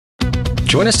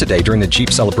Join us today during the Jeep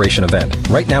Celebration event.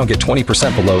 Right now, get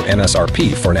 20% below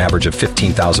MSRP for an average of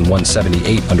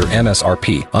 $15,178 under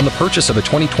MSRP on the purchase of a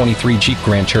 2023 Jeep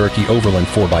Grand Cherokee Overland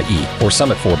 4xE or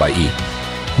Summit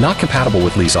 4xE. Not compatible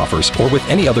with lease offers or with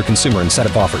any other consumer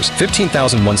incentive offers.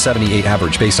 $15,178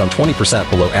 average based on 20%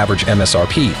 below average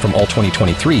MSRP from all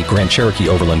 2023 Grand Cherokee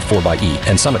Overland 4xE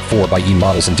and Summit 4xE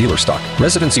models in dealer stock.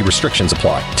 Residency restrictions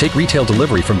apply. Take retail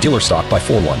delivery from dealer stock by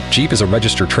 4/1. Jeep is a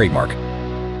registered trademark.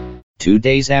 2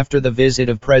 days after the visit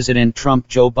of President Trump,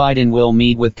 Joe Biden will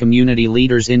meet with community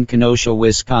leaders in Kenosha,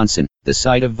 Wisconsin, the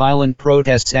site of violent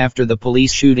protests after the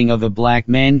police shooting of a black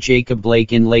man, Jacob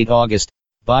Blake, in late August.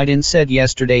 Biden said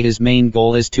yesterday his main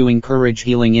goal is to encourage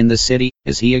healing in the city,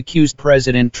 as he accused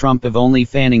President Trump of only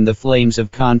fanning the flames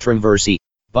of controversy.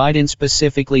 Biden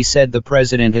specifically said the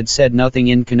president had said nothing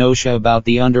in Kenosha about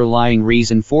the underlying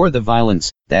reason for the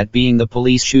violence, that being the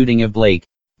police shooting of Blake.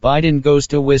 Biden goes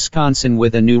to Wisconsin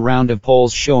with a new round of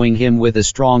polls showing him with a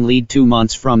strong lead 2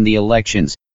 months from the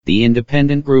elections. The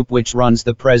independent group which runs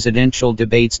the presidential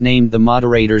debates named the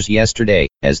moderators yesterday,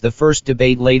 as the first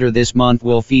debate later this month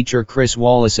will feature Chris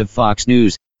Wallace of Fox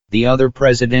News. The other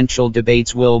presidential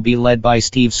debates will be led by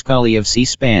Steve Scully of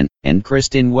C-SPAN, and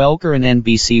Kristen Welker, an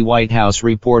NBC White House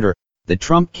reporter. The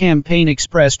Trump campaign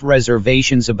expressed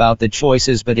reservations about the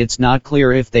choices, but it's not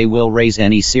clear if they will raise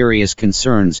any serious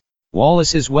concerns.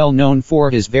 Wallace is well known for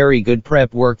his very good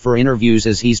prep work for interviews,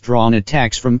 as he's drawn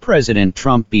attacks from President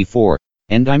Trump before.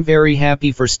 And I'm very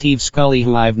happy for Steve Scully,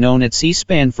 who I've known at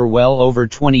C-SPAN for well over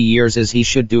 20 years, as he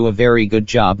should do a very good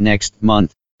job next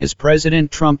month. As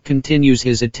President Trump continues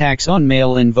his attacks on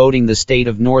mail-in voting, the state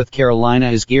of North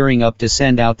Carolina is gearing up to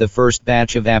send out the first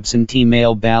batch of absentee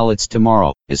mail ballots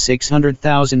tomorrow, as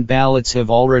 600,000 ballots have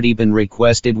already been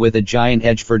requested, with a giant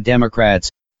edge for Democrats.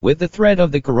 With the threat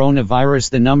of the coronavirus,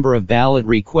 the number of ballot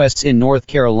requests in North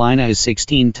Carolina is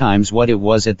 16 times what it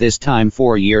was at this time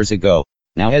 4 years ago.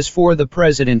 Now, as for the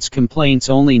president's complaints,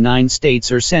 only 9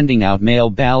 states are sending out mail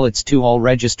ballots to all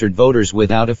registered voters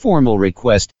without a formal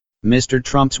request. Mr.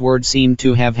 Trump's words seem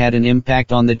to have had an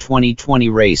impact on the 2020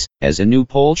 race, as a new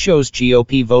poll shows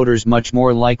GOP voters much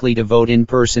more likely to vote in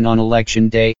person on Election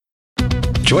Day.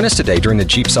 Join us today during the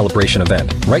Jeep Celebration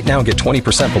event. Right now, get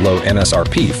 20% below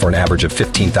MSRP for an average of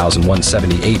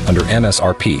 $15,178 under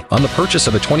MSRP on the purchase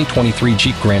of a 2023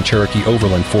 Jeep Grand Cherokee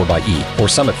Overland 4xE or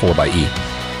Summit 4xE.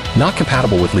 Not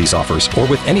compatible with lease offers or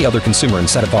with any other consumer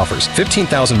incentive offers.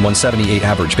 $15,178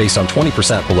 average based on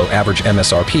 20% below average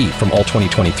MSRP from all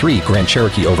 2023 Grand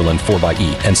Cherokee Overland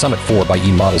 4xE and Summit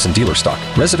 4xE models in dealer stock.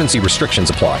 Residency restrictions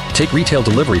apply. Take retail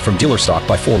delivery from dealer stock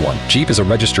by 4/1. Jeep is a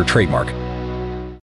registered trademark.